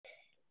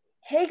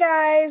Hey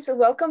guys,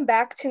 welcome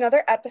back to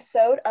another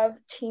episode of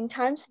Teen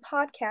Times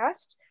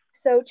Podcast.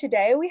 So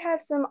today we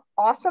have some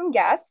awesome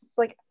guests,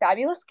 like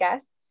fabulous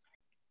guests.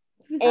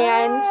 And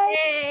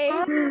Hey.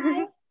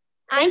 Hi.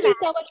 Thank you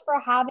so much for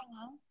having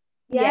us.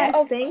 Yes,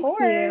 of thank course.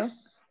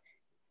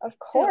 you. Of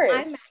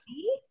course. So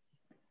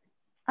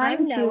I'm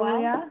I'm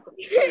Noah.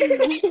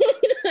 Julia.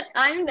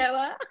 I'm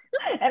Noah.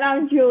 And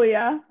I'm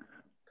Julia.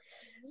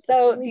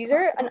 So these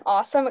are an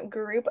awesome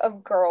group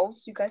of girls.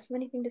 Do you guys have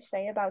anything to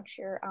say about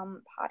your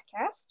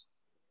podcast?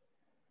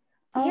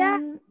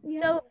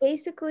 So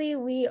basically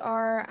we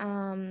are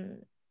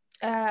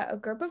a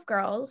group of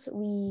girls.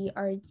 We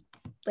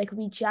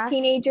just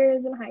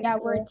Teenagers in high school. Yeah,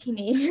 we're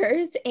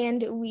teenagers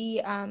and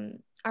we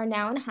are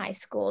now in high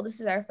school. This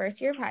is our first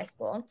year of high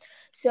school.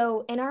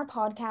 So in our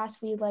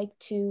podcast, we like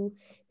to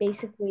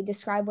basically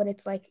describe what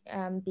it's like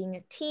being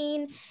a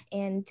teen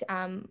and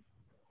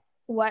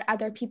what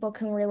other people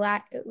can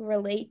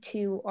relate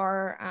to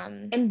our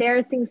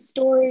embarrassing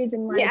stories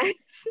and women's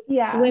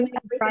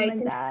rights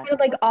and that. kind of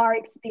like our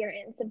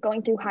experience of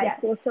going through high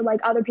school, so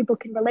like other people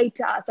can relate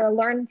to us or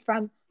learn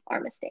from our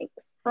mistakes.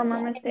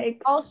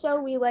 And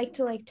also, we like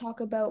to talk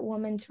about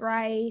women's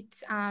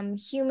rights,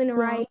 human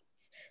rights,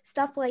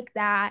 stuff like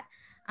that.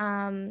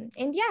 And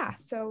yeah,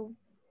 so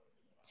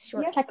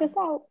check us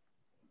out.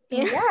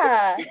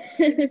 Yeah.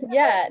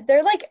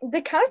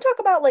 They kind of talk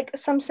about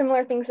some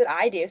similar things that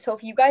I do. So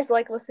if you guys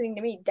like listening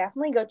to me,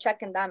 definitely go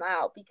checking them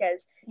out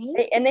because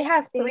they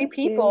have three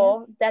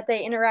people that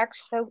they interact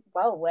so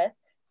well with.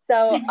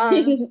 So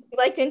we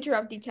like to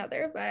interrupt each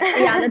other, but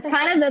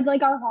that's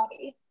like our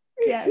hobby.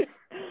 Yes.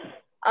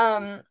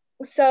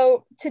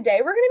 So today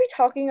we're going to be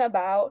talking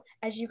about,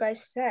 as you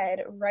guys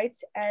said,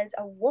 rights as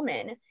a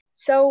woman.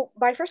 So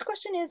my first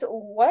question is,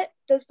 what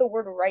does the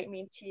word right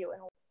mean to you?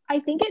 I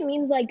think it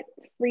means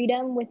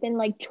freedom within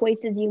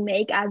choices you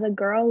make as a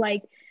girl.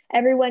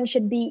 Everyone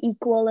should be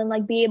equal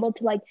and be able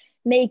to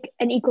make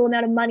an equal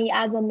amount of money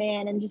as a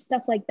man and just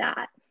stuff like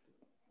that.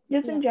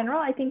 Just in general,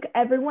 I think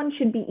everyone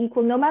should be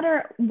equal, no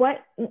matter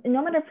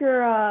if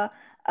you're a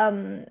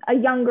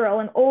young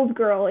girl, an old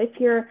girl, if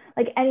you're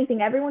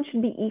anything, everyone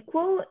should be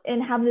equal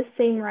and have the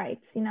same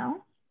rights,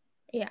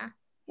 Yeah,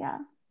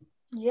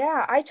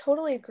 I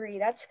totally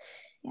agree.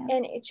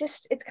 And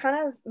it's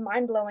kind of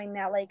mind-blowing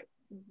that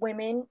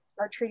women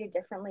are treated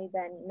differently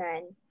than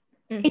men.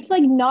 It's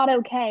not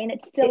okay, and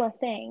it's still a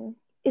thing.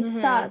 It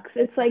sucks.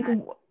 It's that's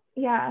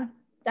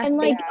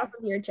based off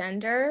of your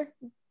gender,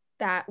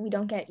 that we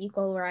don't get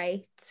equal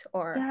rights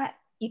or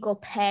equal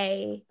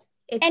pay.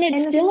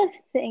 It's still a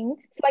thing.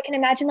 So I can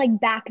imagine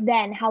back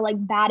then how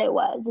bad it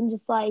was, and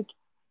just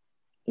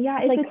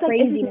it's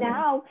crazy.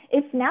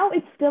 If now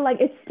it's still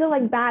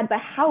bad,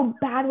 but how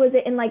bad was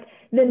it in the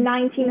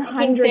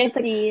 1900s?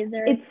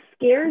 It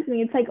scares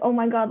me. It's oh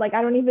my god,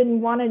 I don't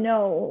even want to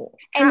know.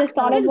 And the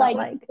thought of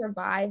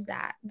survive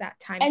that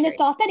time and period. The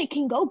thought that it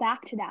can go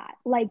back to that,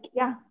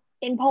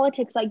 in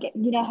politics, how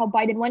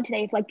Biden won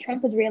today, if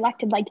Trump was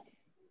reelected,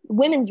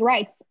 women's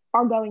rights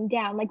are going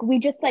down. We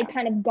just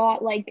kind of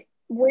got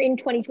we're in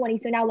 2020,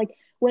 so now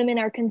women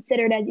are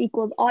considered as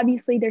equals.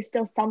 Obviously there's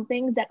still some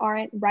things that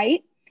aren't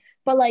right,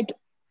 but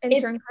in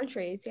certain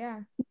countries,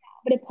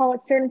 but if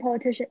certain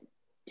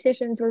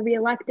politicians were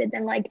reelected,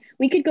 then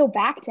we could go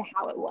back to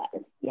how it was.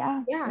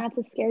 And that's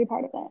the scary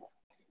part of it.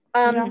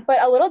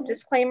 But a little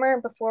disclaimer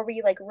before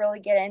we really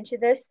get into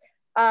this,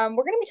 we're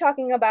going to be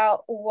talking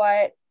about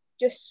what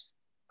just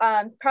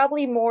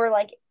probably more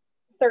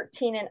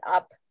 13 and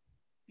up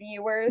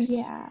viewers.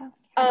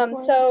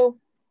 So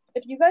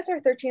if you guys are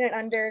 13 and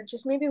under,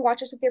 just maybe watch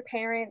this with your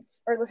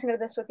parents or listen to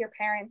this with your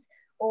parents,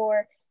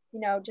 or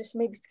just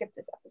maybe skip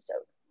this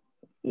episode.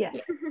 Yeah.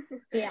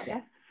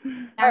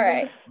 All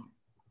right.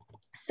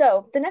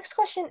 So the next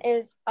question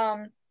is,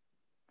 how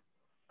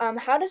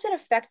does it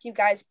affect you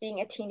guys being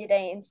a teen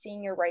today and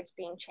seeing your rights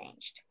being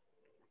changed?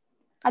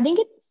 I think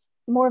it's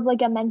more of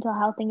a mental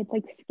health thing.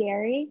 It's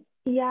scary.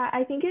 Yeah,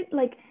 I think it's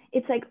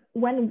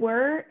when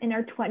we're in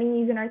our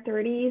 20s and our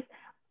 30s,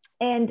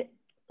 and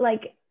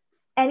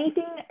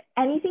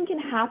anything can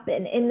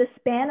happen in the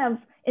span of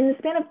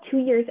 2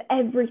 years.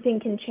 Everything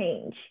can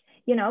change,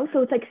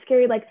 so it's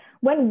scary.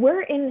 When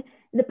we're in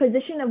the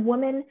position of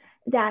women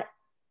that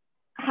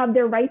have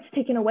their rights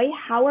taken away,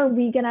 how are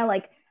we gonna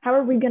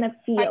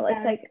feel?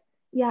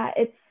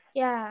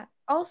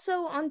 Also,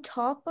 on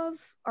top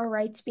of our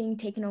rights being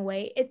taken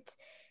away,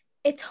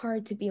 it's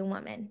hard to be a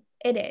woman.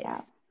 It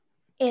is.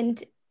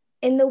 And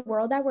in the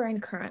world that we're in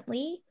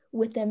currently,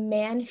 with a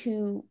man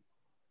who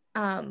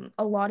a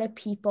lot of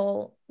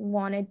people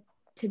wanted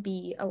to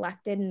be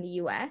elected in the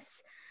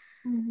US,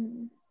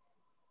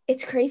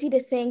 it's crazy to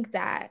think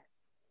that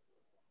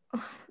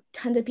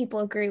tons of people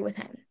agree with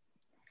him.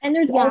 And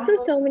there's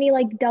also so many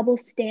double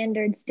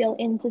standards still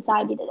in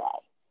society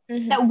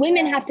today that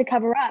women have to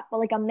cover up, but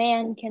a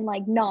man can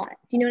not. Do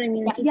you know what I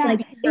mean? It's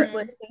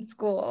shirtless in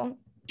school.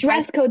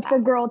 Dress codes for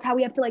girls, how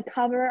we have to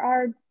cover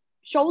our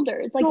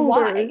shoulders.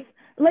 Why?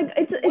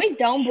 Boys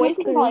don't. Boys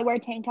can probably wear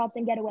tank tops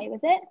and get away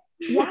with it.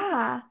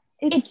 Yeah.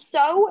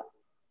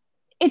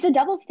 It's a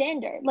double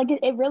standard.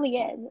 It really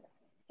is.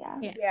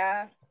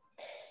 Yeah.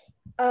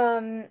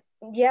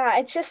 Yeah,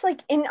 it's just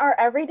like in our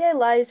everyday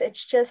lives,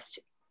 it's just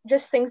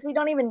things we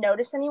don't even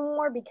notice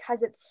anymore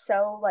because it's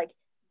so like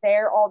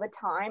there all the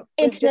time.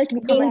 It's just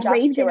like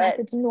engraved in us.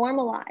 It's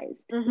normalized.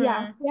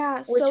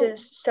 Yeah, which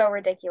is so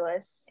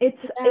ridiculous.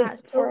 It's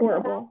so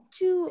horrible. back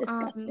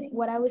to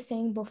what I was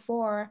saying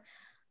before,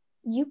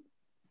 we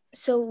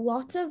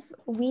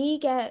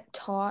get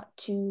taught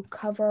to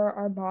cover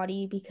our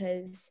body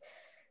because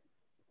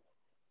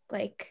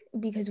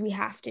we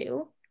have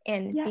to,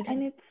 and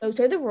because those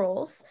are the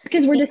rules,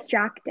 because we're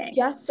distracting,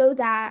 just so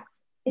that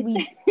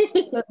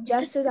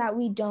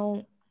we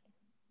don't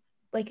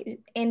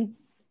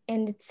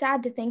and it's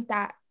sad to think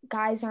that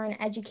guys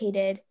aren't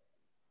educated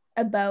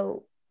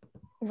about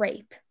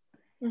rape.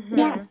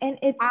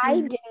 And I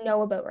didn't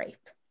know about rape.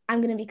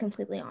 I'm going to be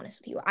completely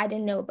honest with you. I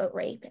didn't know about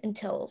rape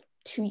until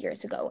 2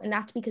 years ago, and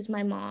that's because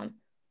my mom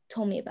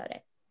told me about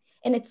it.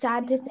 And it's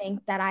sad to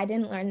think that I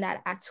didn't learn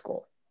that at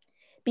school,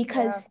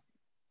 because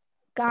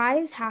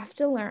guys have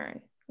to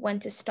learn when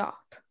to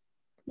stop.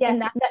 Yeah,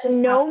 and that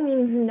no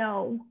means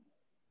no.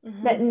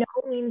 That no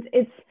means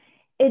it's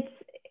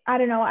I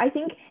don't know. I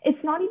think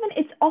it's not even,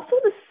 it's also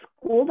the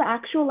school, the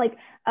actual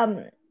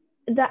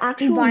the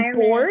actual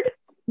board.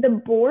 The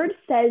board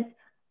says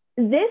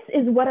this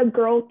is what a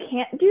girl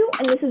can't do,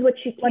 and this is what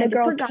she can do. What a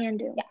girl can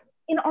do.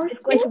 In our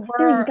school,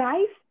 there's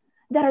guys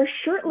that are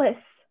shirtless,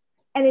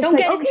 and it's don't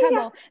get in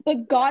trouble.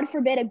 But God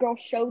forbid a girl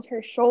shows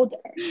her shoulder.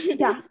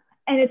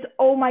 And it's,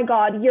 oh my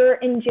God, you're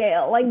in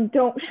jail. Like,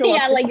 don't show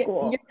up to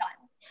school. You're done.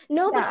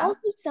 No, but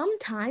also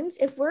sometimes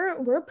if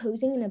we're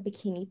posing in a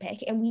bikini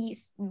pic and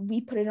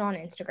we put it on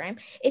Instagram,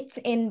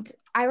 and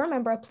I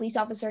remember a police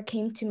officer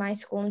came to my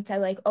school and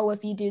said, like, oh,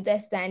 if you do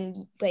this,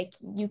 then like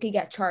you could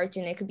get charged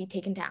and it could be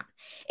taken down.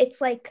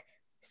 It's like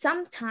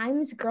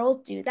sometimes girls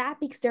do that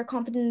because they're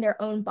confident in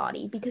their own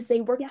body, because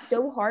they worked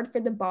so hard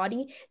for the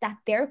body that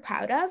they're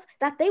proud of,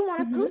 that they want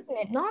to pose in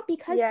it, not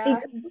because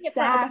they're doing it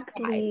for other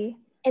guys.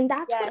 And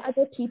that's what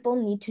other people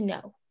need to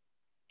know.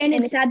 And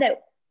it's sad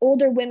that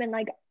older women,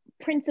 like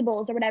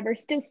principals or whatever,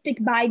 still stick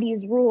by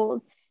these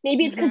rules.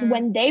 Maybe it's because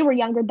when they were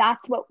younger,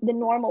 that's what the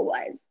normal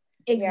was.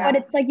 Exactly. But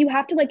it's like you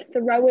have to like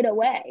throw it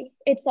away.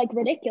 It's like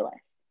ridiculous.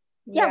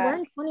 Yeah, we're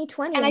in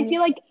 2020, and I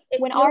feel like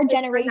when our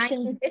generation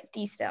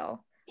 1950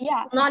 still.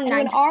 Yeah, not and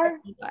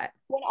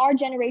when our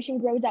generation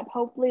grows up,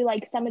 hopefully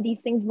like some of these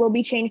things will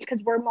be changed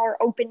because we're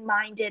more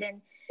open-minded, and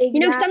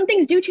you know, some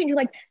things do change.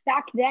 Like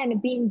back then,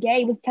 being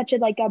gay was such a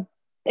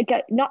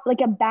not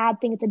like a bad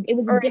thing. It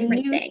was a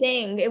different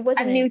thing. It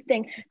wasn't a new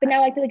thing. But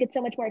now I feel like it's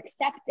so much more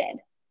accepted.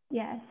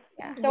 Yes.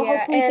 Yeah. So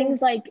hopefully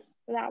things like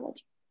that will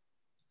change.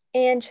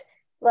 And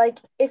like,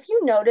 if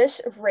you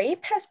notice,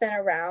 rape has been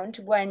around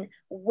when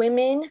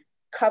women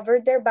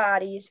covered their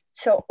bodies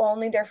so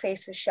only their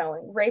face was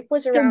showing. Rape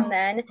was around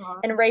then,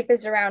 and rape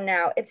is around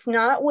now. It's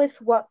not with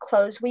what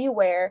clothes we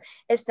wear.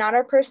 It's not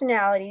our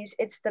personalities.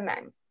 It's the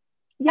men.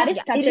 That is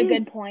such a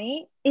good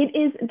point. It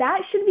is.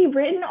 That should be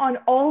written on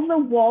all the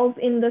walls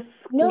in the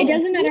school. No, it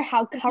doesn't matter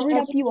how covered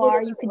up you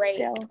are, you can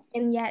still.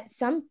 And yet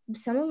some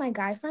of my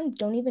guy friends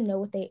don't even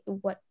know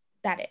what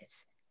that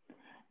is.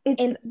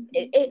 And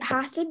it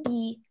has to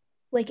be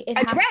like, it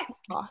has to be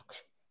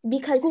taught,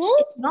 because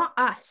it's not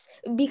us,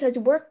 because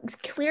we're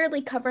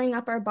clearly covering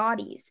up our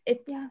bodies.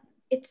 It's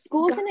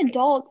schools and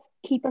adults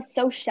keep us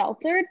so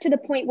sheltered to the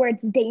point where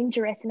it's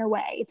dangerous in a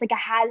way. It's like a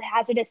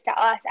hazardous to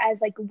us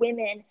as like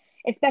women.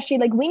 Especially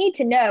like we need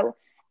to know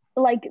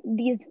like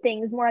these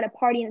things more at a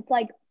party, and it's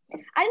like,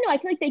 I don't know, I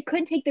feel like they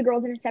could take the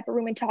girls in a separate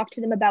room and talk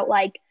to them about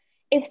like,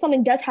 if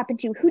something does happen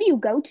to you, who do you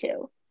go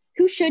to,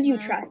 who should you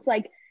trust,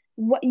 like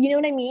what, you know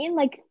what I mean,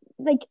 like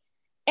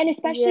and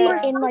especially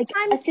in like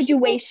a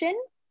situation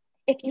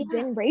if you've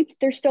been raped,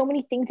 there's so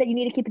many things that you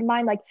need to keep in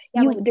mind, like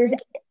there's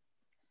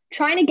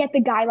trying to get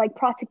the guy like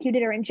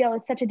prosecuted or in jail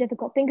is such a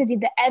difficult thing because you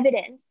have the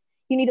evidence,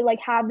 you need to like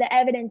have the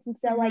evidence, and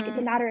so like it's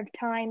a matter of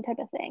time type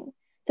of thing.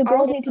 So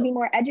girls need to be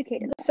more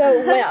educated.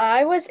 So when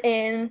I was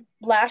in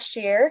last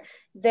year,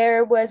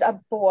 there was a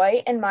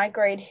boy in my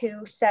grade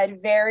who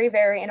said very,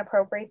 very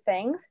inappropriate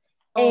things.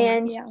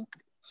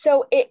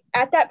 So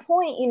at that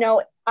point, you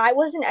know, I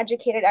wasn't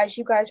educated, as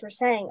you guys were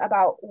saying,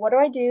 about what do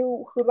I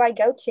do? Who do I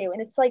go to?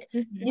 And it's like,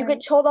 you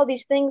get told all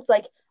these things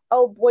like,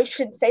 oh, boys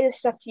shouldn't say this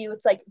stuff to you.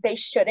 It's like, they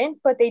shouldn't,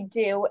 but they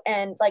do.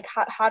 And like,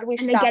 how do we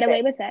stop it? And they get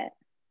away with it.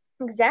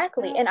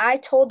 Exactly. And I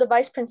told the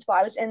vice principal,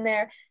 I was in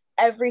there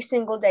every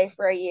single day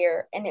for a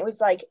year, and it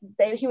was like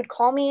he would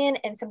call me in,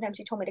 and sometimes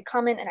he told me to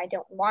come in and I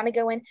don't want to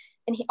go in,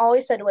 and he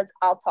always said was,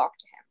 I'll talk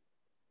to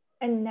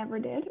him. And never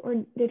did?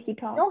 Or did he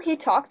talk? No, he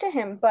talked to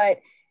him,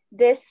 but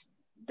this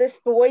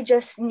boy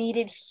just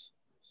needed,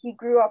 he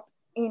grew up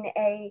in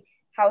a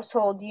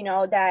household, you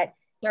know, that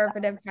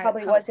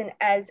probably wasn't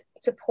as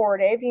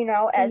supportive, you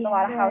know, as a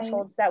lot of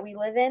households that we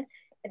live in,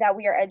 that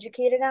we are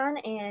educated on.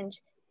 And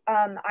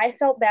I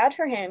felt bad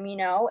for him, you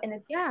know,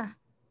 and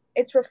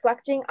it's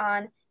reflecting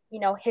on, you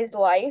know, his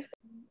life.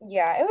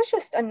 Yeah, it was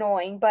just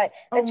annoying, but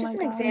that's just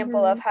an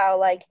example of how,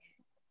 like,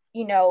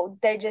 you know,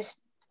 they just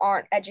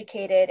aren't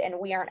educated and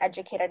we aren't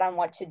educated on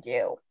what to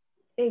do.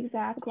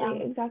 Exactly.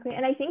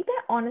 And I think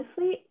that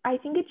honestly, I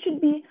think it should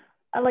be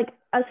like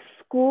a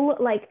school,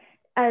 like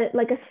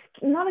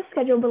not a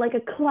schedule, but like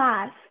a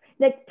class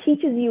that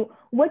teaches you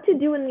what to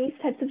do in these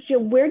types of shit.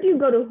 Where do you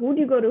go to? Who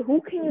do you go to?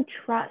 Who can you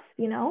trust?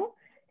 You know?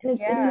 And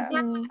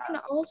and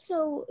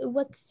also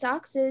what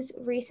sucks is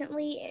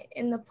recently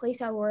in the place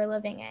that we're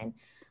living in,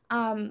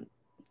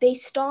 they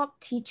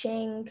stopped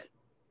teaching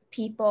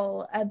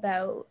people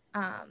about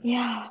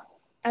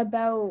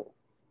about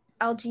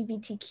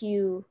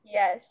LGBTQ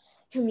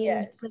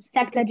community,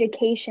 sex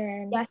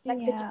education.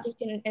 Sex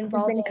education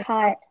involving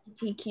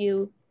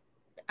LGBTQ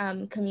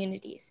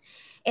communities,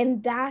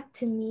 and that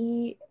to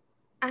me,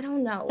 I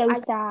don't know. So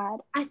sad.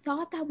 I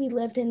thought that we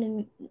lived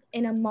in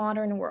a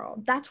modern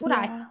world. That's what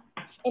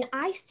and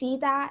I see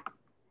that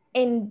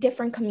in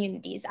different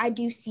communities. I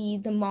do see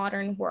the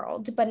modern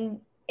world, but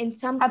in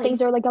some places,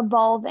 things are like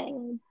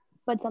evolving,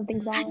 but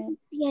something's I don't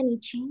see any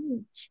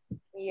change.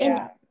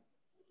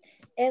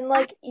 And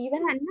like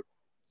even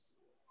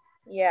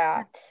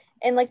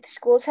and like the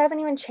schools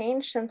haven't even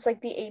changed since like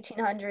the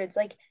 1800s.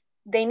 Like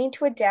they need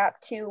to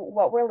adapt to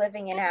what we're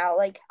living in now.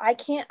 Like a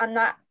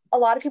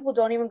lot of people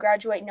don't even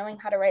graduate knowing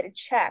how to write a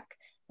check,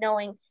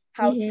 knowing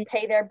how to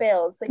pay their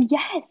bills. Like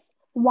yes.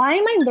 Why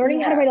am I learning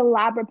how to write a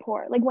lab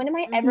report? Like when am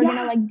I ever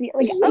gonna like be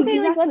like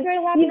okay, like let's write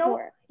a lab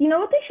report? You know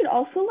what they should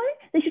also learn?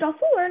 They should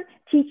also learn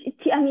teach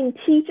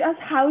us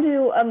how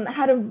to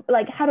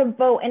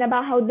vote, and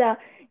about how the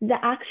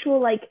actual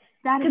like,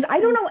 because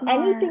I don't know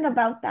anything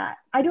about that.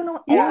 I don't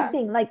know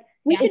anything. Like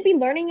we should be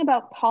learning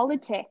about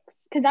politics,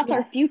 because that's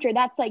our future.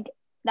 That's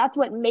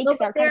what makes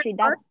our country.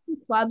 There are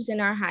clubs in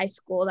our high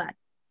school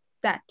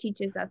that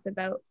teaches us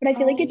about. But I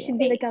feel like it should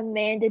be like a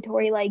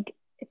mandatory like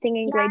thing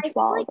in grade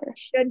 12. Like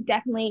should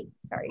definitely.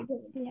 Sorry.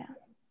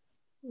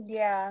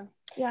 Yeah,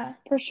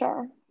 for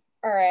sure.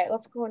 All right,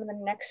 let's go on to the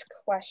next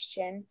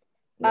question.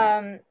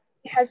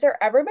 Has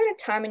there ever been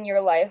a time in your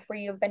life where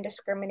you've been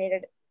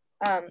discriminated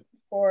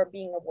for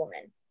being a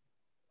woman?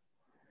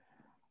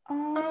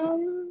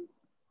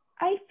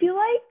 I feel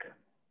like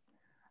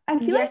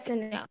yes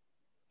and no.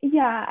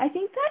 Yeah, I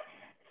think that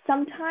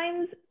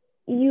sometimes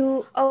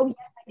you. Oh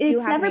yes, I do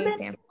have an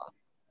example.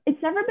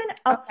 It's never been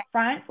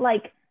upfront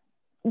like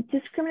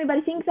discriminated, but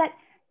I think that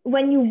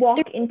when you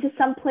walk into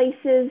some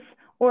places,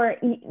 or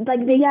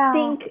like they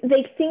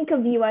think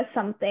of you as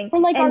something. Or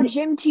like our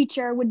gym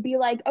teacher would be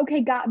like,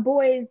 okay,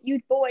 you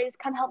boys,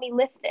 come help me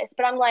lift this.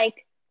 But I'm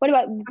like, what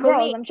about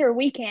girls? I'm sure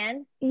we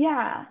can.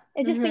 Yeah.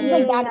 It's just things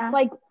like that. It's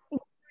like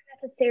not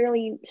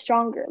necessarily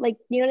stronger. Like,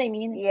 you know what I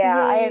mean? Yeah,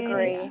 I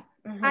agree.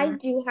 I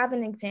do have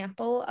an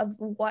example of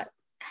what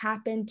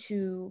happened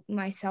to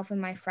myself and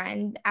my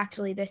friend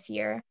actually this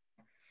year.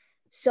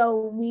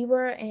 So we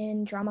were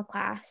in drama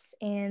class,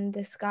 and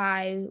this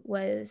guy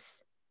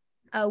was,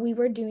 we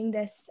were doing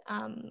this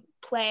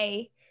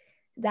play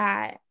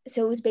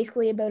so it was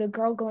basically about a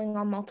girl going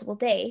on multiple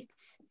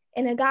dates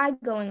and a guy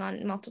going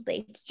on multiple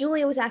dates.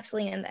 Julia was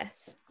actually in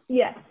this.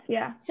 Yes,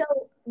 yeah. So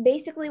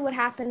basically what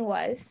happened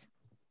was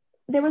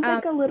there was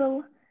like a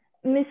little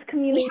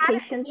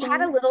miscommunication. We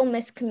had a little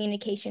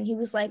miscommunication. He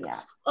was like,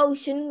 oh,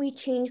 shouldn't we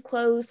change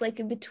clothes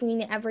like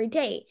between every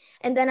date?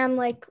 And then I'm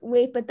like,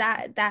 wait, but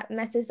that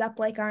messes up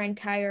like our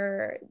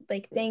entire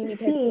like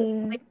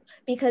thing,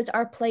 because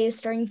our play is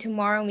starting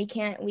tomorrow and we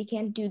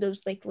can't do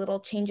those like little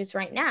changes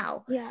right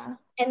now. Yeah.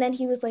 And then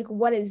he was like,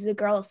 what, is the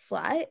girl a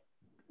slut?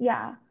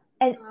 Yeah.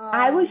 And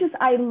I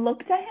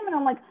looked at him and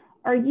I'm like,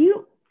 are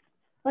you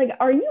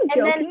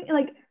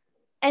joking?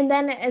 And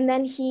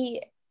then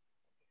he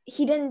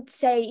didn't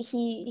say,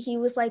 he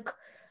was like,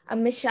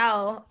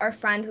 Michelle, our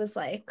friend, was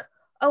like,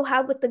 oh,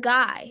 how about the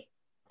guy?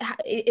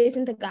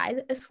 Isn't the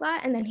guy a slut?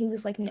 And then he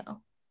was like,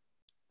 no.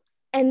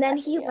 And then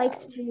he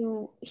likes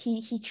to,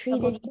 he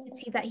treated, you could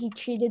see that he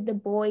treated the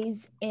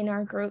boys in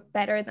our group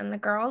better than the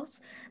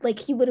girls. Like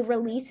he would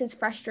release his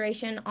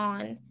frustration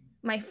on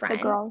my friend.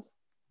 The girls.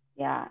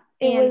 Yeah.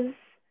 And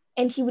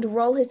he would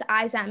roll his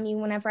eyes at me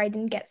whenever I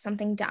didn't get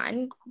something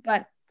done,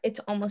 but it's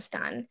almost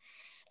done.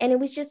 And it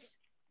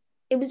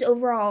was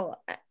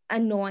overall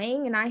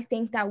annoying, and I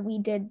think that we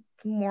did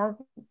more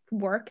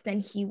work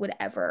than he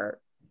ever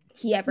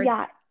did.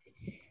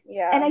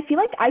 Yeah. And I feel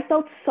like I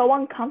felt so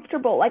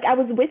uncomfortable. Like I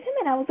was with him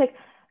and I was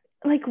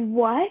like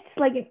what?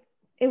 Like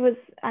it was,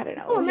 I don't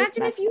know. Oh,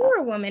 imagine if you were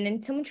a woman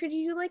and someone treated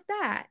you like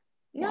that.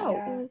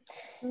 No.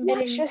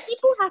 It's just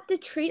people have to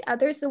treat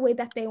others the way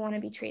that they want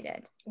to be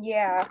treated.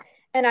 Yeah.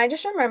 And I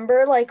just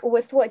remember like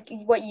with what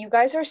you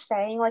guys are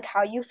saying, like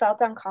how you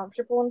felt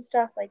uncomfortable and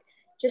stuff, like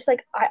just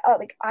like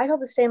I felt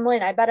the same way,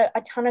 and I bet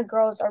a ton of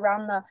girls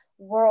around the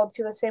world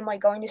feel the same way,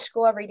 going to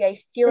school every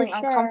day feeling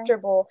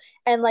uncomfortable.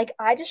 And like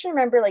I just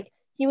remember like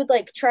he would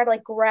like try to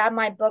like grab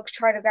my books,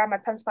 try to grab my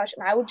pencil pouch,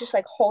 and I would just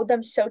like hold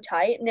them so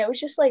tight, and it was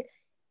just like,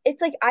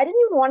 it's like I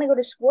didn't even want to go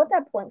to school at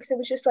that point, because it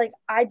was just like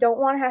I don't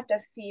want to have to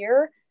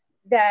fear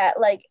that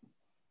like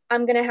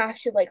I'm gonna have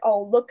to like,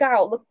 oh, look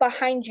out, look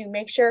behind you,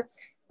 make sure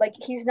like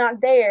he's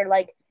not there,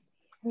 like,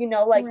 you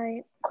know, like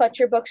clutch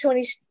your books when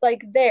he's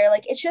like there.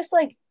 Like it's just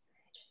like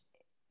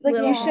like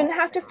you shouldn't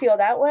have to feel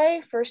that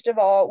way, first of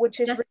all, which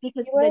is just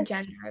ridiculous. Because of the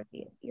gender of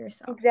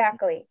yourself.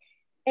 Exactly.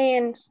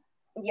 And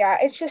yeah,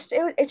 it's just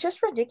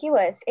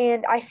ridiculous.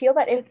 And I feel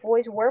that if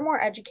boys were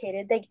more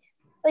educated, they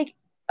like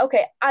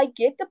okay, I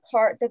get the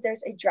part that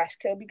there's a dress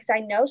code because I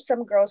know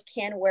some girls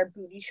can wear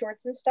booty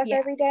shorts and stuff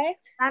every day.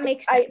 That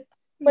makes sense.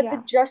 But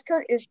the dress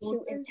code is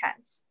too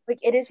intense. Like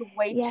it is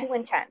way too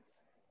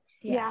intense.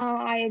 Yeah,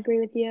 I agree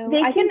with you.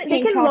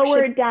 They can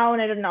lower it down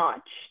at a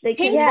notch.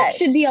 Tank top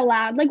should be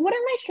allowed. Like, what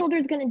are my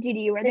shoulders gonna do to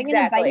you? Are they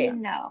gonna bite you?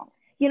 No.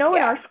 You know,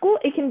 in our school,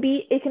 it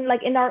can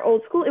like in our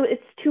old school,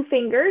 it's 2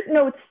 fingers.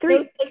 No, it's 3.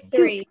 No, it's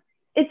 3.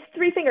 It's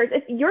 3 fingers.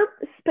 If your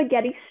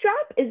spaghetti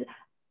strap is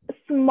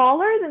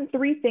smaller than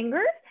 3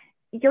 fingers,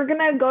 you're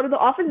gonna go to the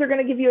office. They're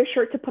gonna give you a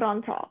shirt to put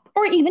on top.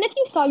 Or even if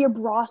you saw your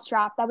bra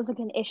strap, that was like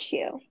an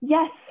issue.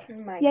 Yes. Oh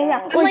my God.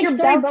 Yeah. Or like your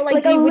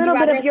like a little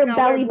bit of your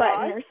belly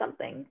button or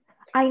something.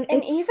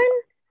 And even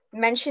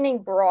mentioning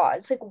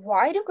bras, like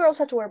why do girls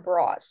have to wear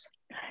bras?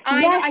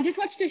 I just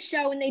watched a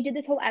show and they did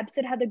this whole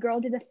episode how the girl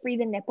did the Free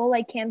the Nipple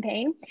like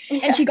campaign,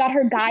 and she got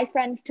her guy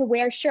friends to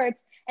wear shirts,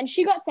 and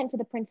she got sent to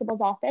the principal's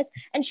office,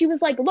 and she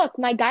was like, look,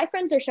 my guy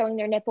friends are showing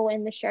their nipple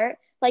in the shirt,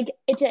 like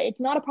it's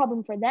not a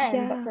problem for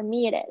them, but for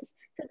me it is.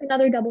 So it's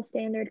another double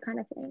standard kind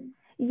of thing.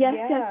 Yes.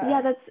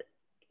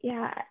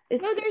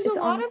 There's a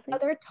lot of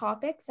other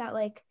topics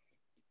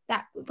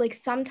that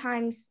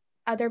sometimes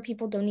other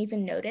people don't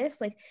even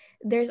notice. Like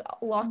there's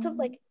lots of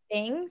like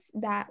things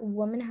that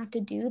women have to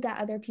do that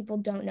other people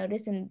don't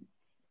notice, and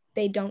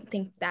they don't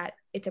think that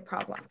it's a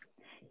problem.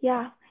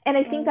 Yeah. And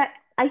I think that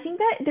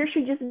there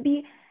should just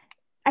be,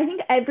 I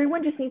think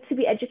everyone just needs to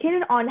be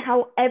educated on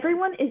how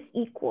everyone is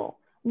equal.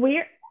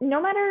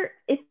 No matter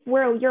if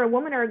you're a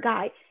woman or a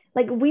guy,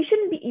 like we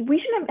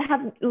shouldn't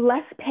have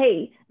less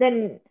pay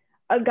than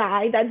a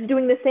guy that's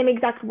doing the same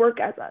exact work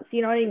as us.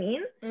 You know what I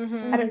mean?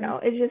 I don't know.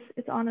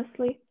 It's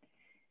honestly.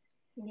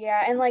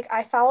 Yeah, and like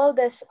I follow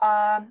this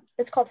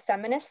it's called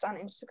Feminist on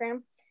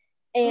Instagram,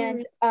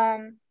 and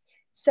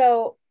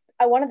so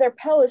one of their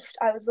posts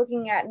I was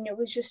looking at, and it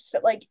was just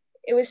like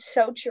it was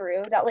so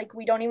true that like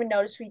we don't even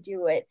notice we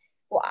do it.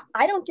 Well,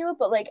 I don't do it,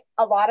 but like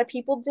a lot of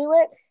people do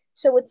it.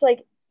 So it's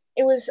like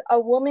it was a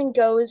woman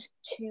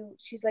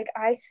she's like,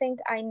 I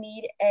think I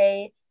need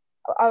a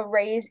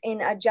raise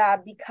in a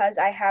job because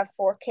I have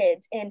 4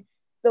 kids, and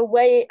the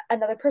way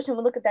another person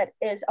would look at that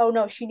is, oh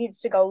no, she needs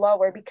to go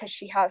lower because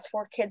she has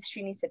 4 kids,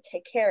 she needs to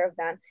take care of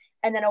them.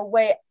 And then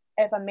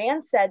if a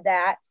man said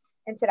that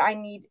and said, I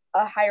need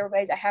a higher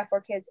raise, I have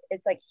 4 kids,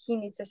 it's like he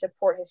needs to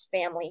support his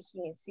family, he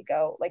needs to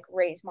go like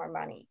raise more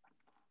money.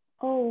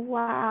 Oh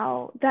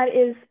wow, that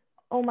is,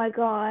 oh my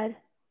God.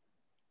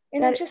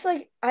 And it's just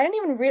like I didn't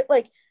even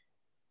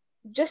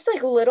just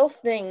like little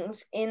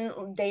things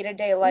in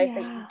day-to-day life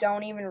that you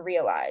don't even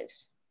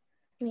realize.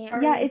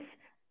 It's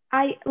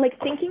I like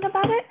thinking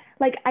about it,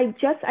 like I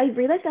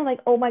realized I'm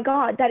like, oh my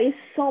God, that is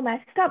so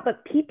messed up,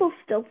 but people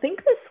still think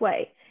this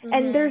way.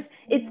 And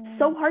it's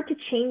so hard to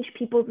change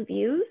people's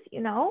views, you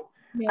know,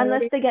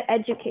 unless they get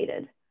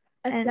educated.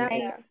 And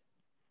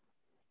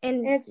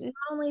it's not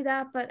only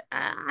that, but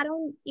I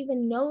don't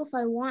even know if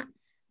I want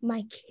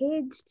my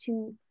kids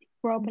to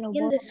grow up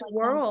in this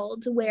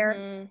world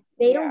where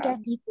they don't get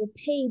equal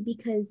pay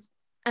because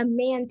a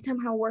man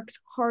somehow works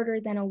harder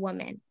than a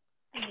woman.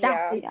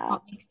 That does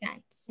not make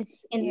sense.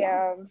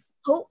 And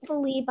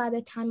hopefully by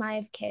the time I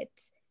have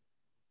kids,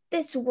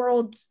 this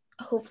world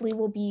hopefully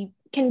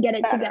can get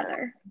it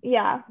together.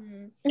 Yeah.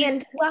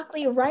 And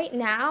luckily right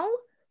now,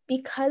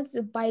 because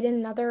Biden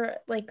and other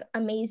like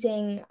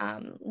amazing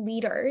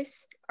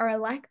leaders are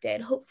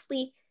elected,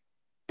 hopefully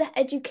the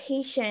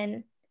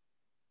education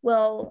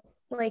will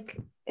like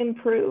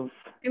improve,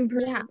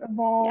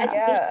 evolve,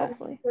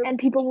 and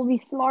people will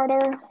be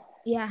smarter.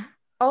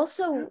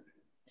 Also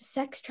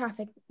sex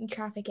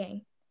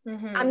trafficking.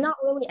 I'm not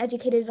really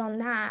educated on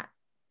that,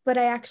 but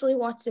I actually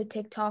watched a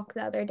TikTok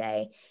the other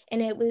day,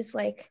 and it was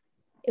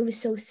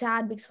so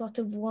sad because lots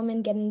of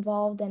women get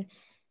involved, and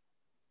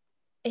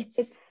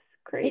it's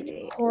crazy. It's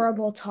a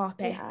horrible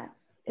topic.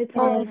 It's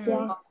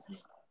horrible.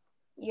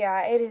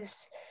 Yeah, it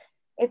is.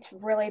 It's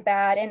really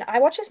bad. And I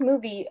watched this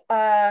movie,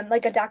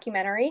 like a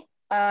documentary.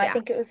 I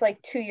think it was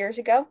like 2 years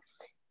ago,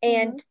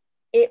 and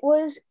it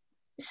was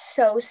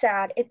so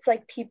sad. It's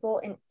like people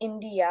in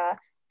India,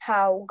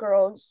 how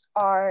girls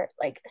are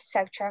like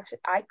sex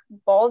trafficked. I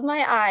bawled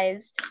my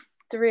eyes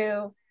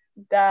through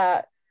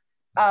the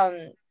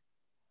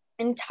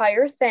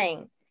entire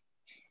thing.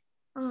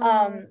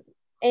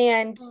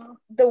 And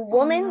the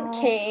woman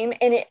came,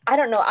 and I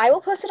don't know, I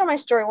will post it on my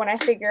story when I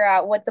figure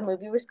out what the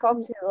movie was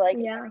called, so like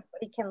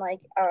everybody can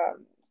like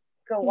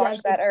go watch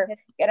that or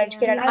get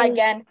educated.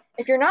 Again,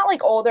 if you're not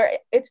like older,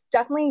 it's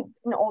definitely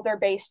an older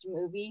based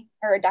movie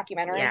or a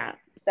documentary.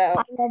 So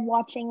I love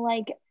watching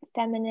like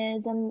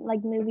feminism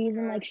like movies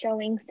and like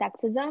showing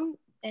sexism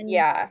and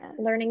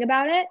learning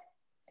about it.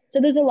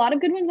 So there's a lot of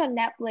good ones on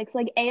Netflix,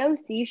 like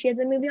AOC, she has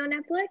a movie on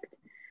Netflix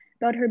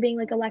about her being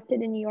like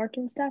elected in New York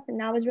and stuff, and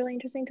that was really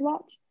interesting to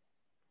watch.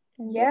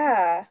 And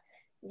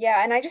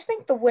Yeah, and I just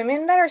think the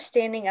women that are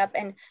standing up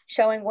and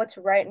showing what's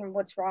right and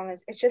what's wrong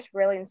it's just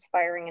really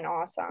inspiring and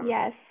awesome.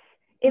 Yes.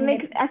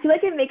 I feel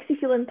like it makes you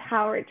feel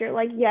empowered. You're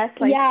like, yes,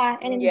 like yeah,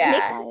 and it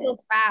makes me feel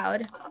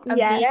proud of being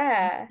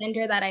the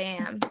gender that I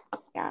am.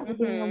 Yeah,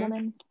 being a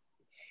woman.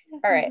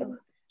 All right.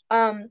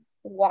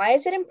 Why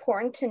is it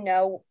important to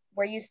know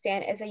where you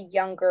stand as a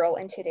young girl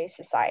in today's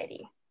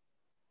society?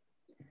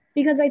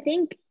 Because I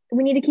think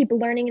we need to keep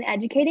learning and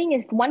educating.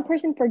 If one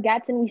person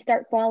forgets and we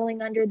start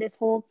following under this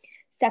whole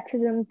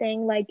sexism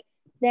thing, like,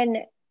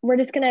 then we're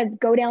just going to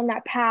go down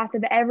that path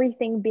of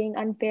everything being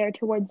unfair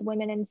towards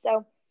women. And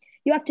so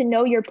you have to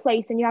know your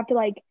place, and you have to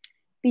like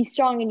be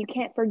strong, and you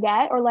can't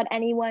forget or let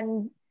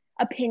anyone's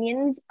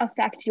opinions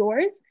affect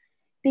yours,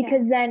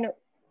 because then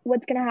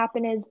what's going to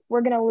happen is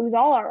we're going to lose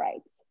all our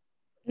rights.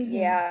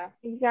 Yeah,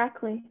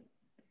 exactly.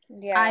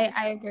 Yeah,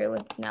 I agree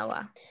with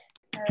Noah.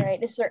 All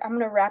right, I'm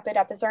gonna wrap it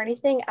up. Is there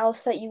anything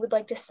else that you would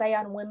like to say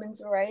on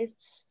women's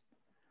rights?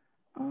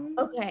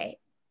 Okay,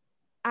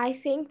 I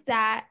think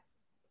that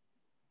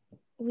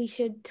we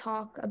should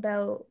talk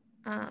about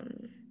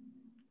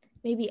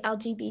maybe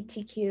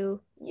LGBTQ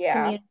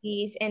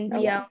communities and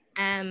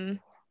BLM,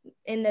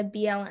 in the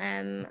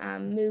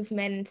BLM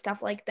movement and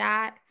stuff like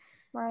that.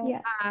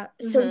 Right.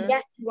 So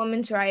yes,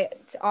 women's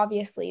rights,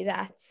 obviously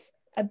that's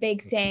a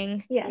big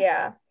thing.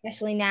 Yeah.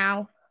 Especially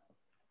now.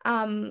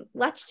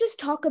 Let's just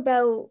talk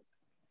about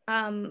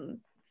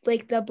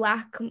like the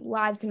Black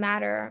Lives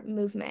Matter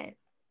movement.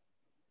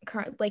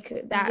 Like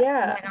that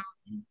went on.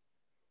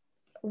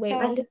 Wait,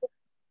 when did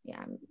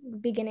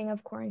beginning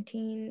of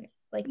quarantine,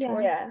 like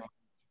towards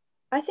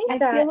I think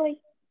that feel like...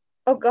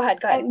 Oh, go ahead.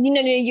 Oh,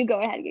 no, you go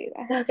ahead.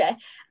 Okay.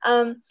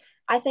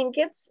 I think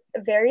it's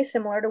very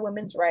similar to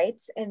women's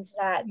rights in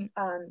that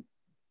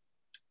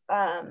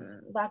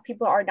Black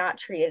people are not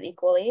treated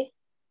equally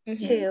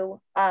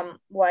to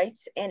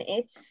whites, and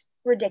it's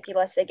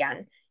ridiculous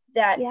again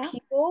that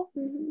people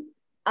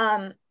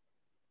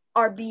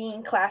are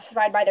being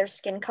classified by their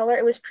skin color.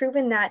 It was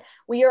proven that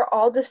we are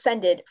all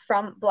descended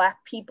from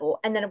Black people,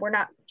 and then we're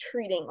not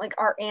treating like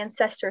our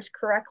ancestors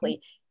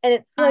correctly, and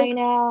it's like, I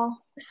know,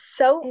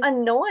 so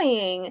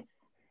annoying.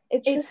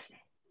 It just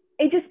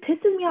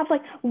pisses me off.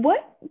 Like,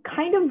 what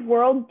kind of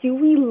world do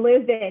we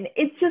live in?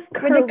 It's just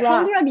corrupt. Where the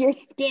color of your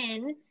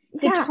skin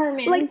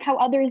determines how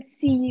others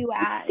see you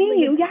as.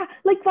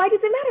 Like, why does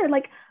it matter?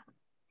 Like,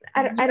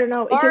 I don't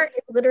know.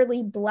 It's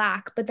literally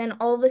black, but then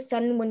all of a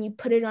sudden when you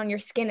put it on your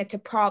skin, it's a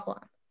problem.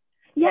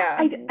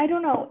 I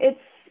don't know.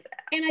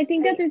 And I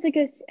think that there's like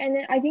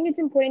and I think it's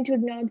important to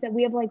acknowledge that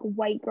we have like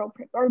white girl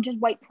or just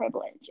white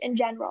privilege in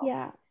general.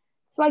 Yeah.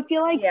 So I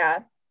feel like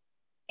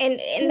and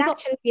that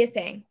shouldn't be a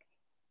thing.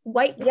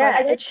 White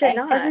privilege. It should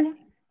not.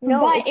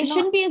 But it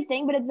shouldn't be a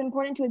thing, but it's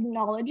important to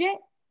acknowledge it.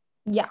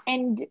 Yeah.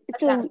 And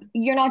so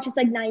you're not just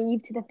like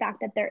naive to the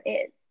fact that there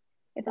is.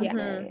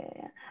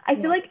 I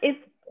feel like if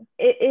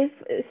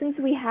since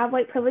we have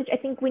white privilege, I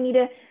think we need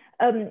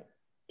to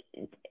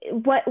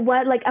what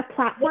like a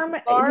platform.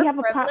 We have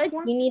a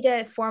platform. You need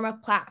to form a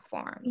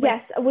platform.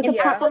 Yes, with a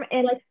platform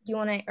and like you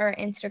want to, or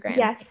Instagram.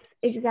 Yes,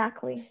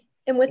 exactly.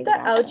 And with the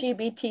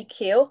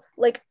LGBTQ,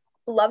 like,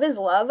 love is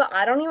love.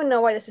 I don't even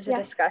know why this is a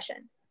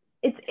discussion.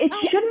 It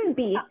shouldn't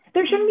be.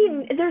 There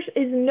shouldn't be. There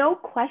is no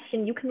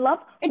question. You can love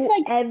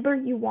whoever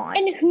you want.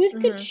 And who's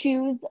to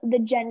choose the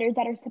genders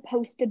that are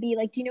supposed to be?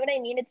 Like, do you know what I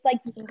mean? It's like,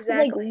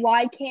 like,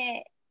 why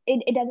can't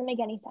it? Doesn't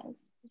make any sense.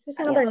 It's just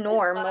another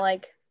norm,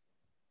 like.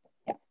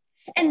 Yeah.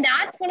 And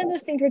that's one of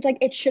those things where it's like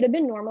it should have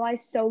been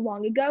normalized so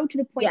long ago, to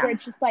the point where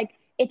it's just like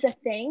it's a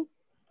thing.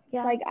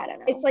 Yeah. Like, I don't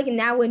know. It's like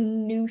now a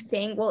new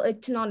thing. Well,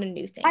 it's not a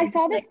new thing. I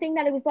saw this thing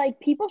that it was like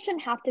people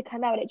shouldn't have to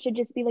come out. It should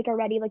just be like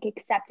already like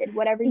accepted,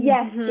 whatever you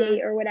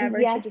say or whatever.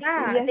 They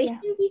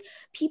shouldn't be.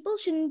 People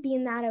shouldn't be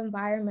in that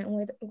environment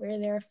where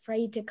they're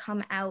afraid to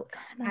come out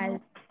as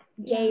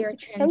gay or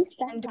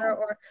transgender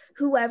or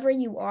whoever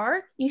you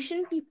are. You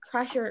shouldn't be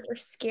pressured or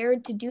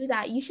scared to do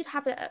that. You should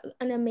have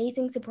an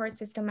amazing support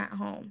system at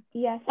home.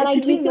 Yes, and I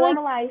do feel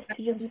normalized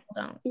to just people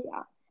don't.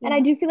 Yeah. And I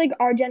do feel like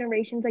our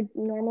generation's like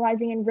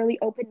normalizing and really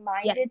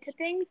open-minded to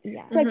things.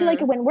 Yeah. So I feel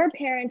like when we're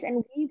parents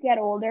and we get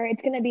older,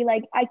 it's going to be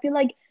like, I feel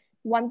like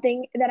one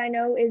thing that I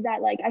know is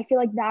that like, I feel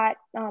like that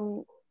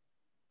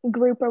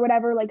group or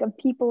whatever, like of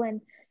people, and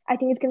I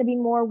think it's going to be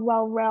more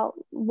well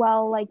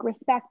like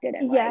respected.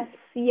 And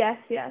yes.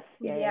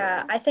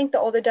 Yeah. I think the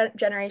older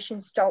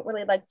generations don't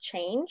really like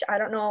change. I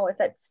don't know if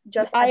that's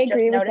just, I I've agree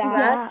just with noticed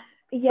that.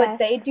 But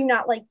they do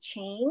not like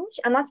change.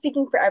 I'm not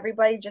speaking for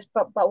everybody,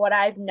 but what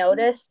I've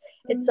noticed,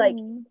 it's like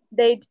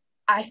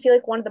I feel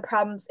like one of the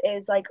problems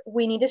is like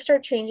we need to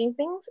start changing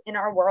things in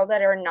our world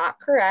that are not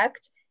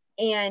correct.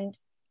 And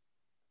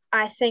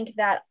I think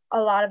that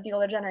a lot of the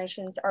older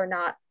generations are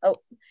not,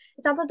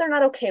 it's not that they're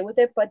not okay with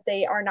it, but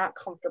they are not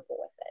comfortable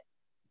with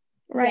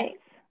it. Right.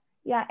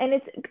 Yeah,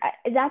 and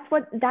that's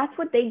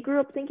what they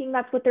grew up thinking,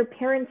 that's what their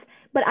parents,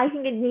 but I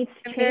think it needs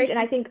to change, and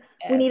I think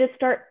we need to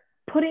start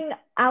putting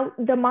out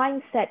the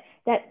mindset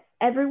that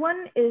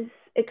everyone is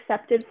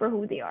accepted for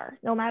who they are,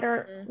 no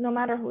matter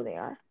who they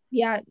are.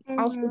 Yeah.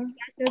 Also, do you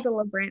guys know the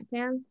LeBrant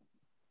fan?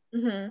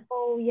 Mm-hmm.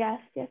 Oh, yes.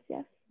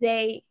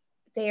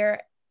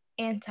 They're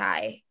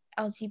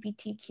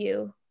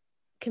anti-LGBTQ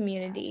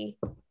community.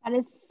 That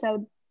is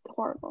so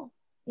horrible.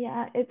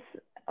 Yeah, it's,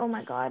 oh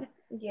my God.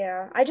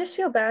 Yeah, I just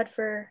feel bad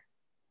for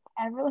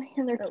Everly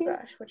and their kids. Oh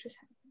gosh, what just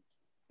happened?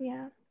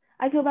 Yeah,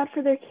 I feel bad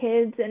for their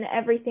kids and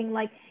everything.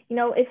 Like, you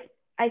know, it's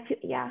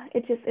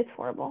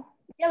horrible.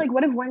 Yeah, like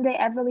what if one day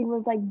Everly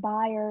was like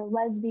bi or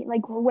lesbian?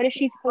 Like, what is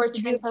she supposed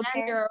to do? Her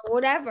parents or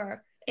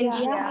whatever, and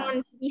she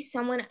wanted to be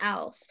someone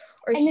else,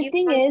 or and she the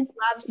thing is,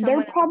 love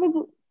someone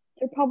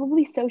they're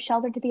probably so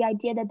sheltered to the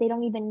idea that they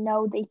don't even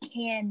know they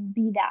can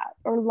be that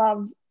or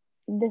love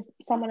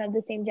someone of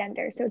the same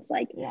gender. So it's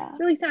like, it's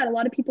really sad. A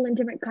lot of people in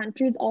different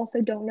countries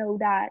also don't know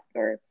that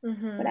or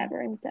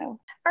whatever. And so,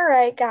 all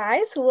right,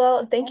 guys.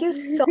 Well, thank you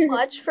so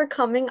much for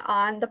coming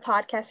on the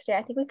podcast today.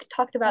 I think we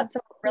talked about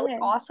some really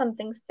awesome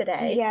things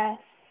today.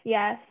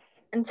 Yes.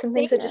 And some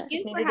things that just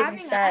needed to be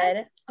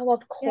said. Oh,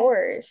 of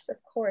course.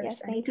 Yes,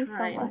 thank you so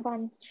much.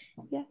 Fun.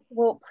 Yeah.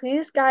 Well,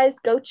 please, guys,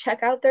 go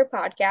check out their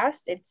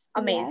podcast. It's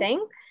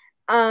amazing.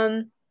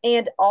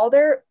 And all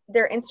their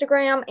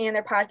Instagram and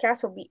their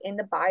podcast will be in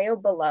the bio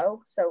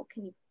below. So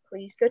can you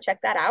please go check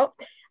that out?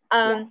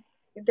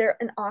 They're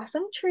an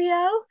awesome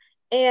trio,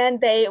 and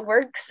they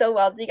work so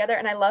well together.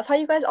 And I love how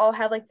you guys all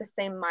have like the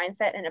same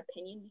mindset and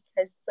opinion,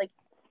 because it's like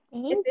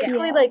it's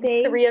basically like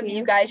three of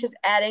you guys just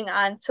adding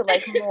on to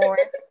like more.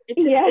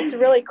 It's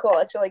really cool.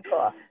 It's really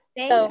cool.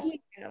 Thank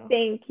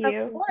you.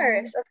 Of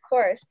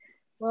course.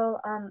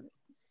 Well,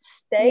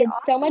 stay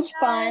awesome, so much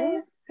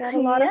fun. We had a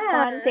lot of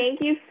fun.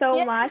 Thank you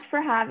so much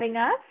for having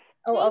us.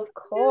 Oh, of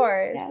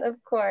course.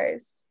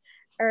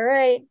 All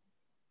right.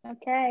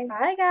 Okay.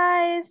 Bye,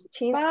 guys.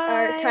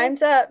 Bye.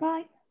 Time's up.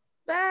 Bye.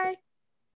 Bye.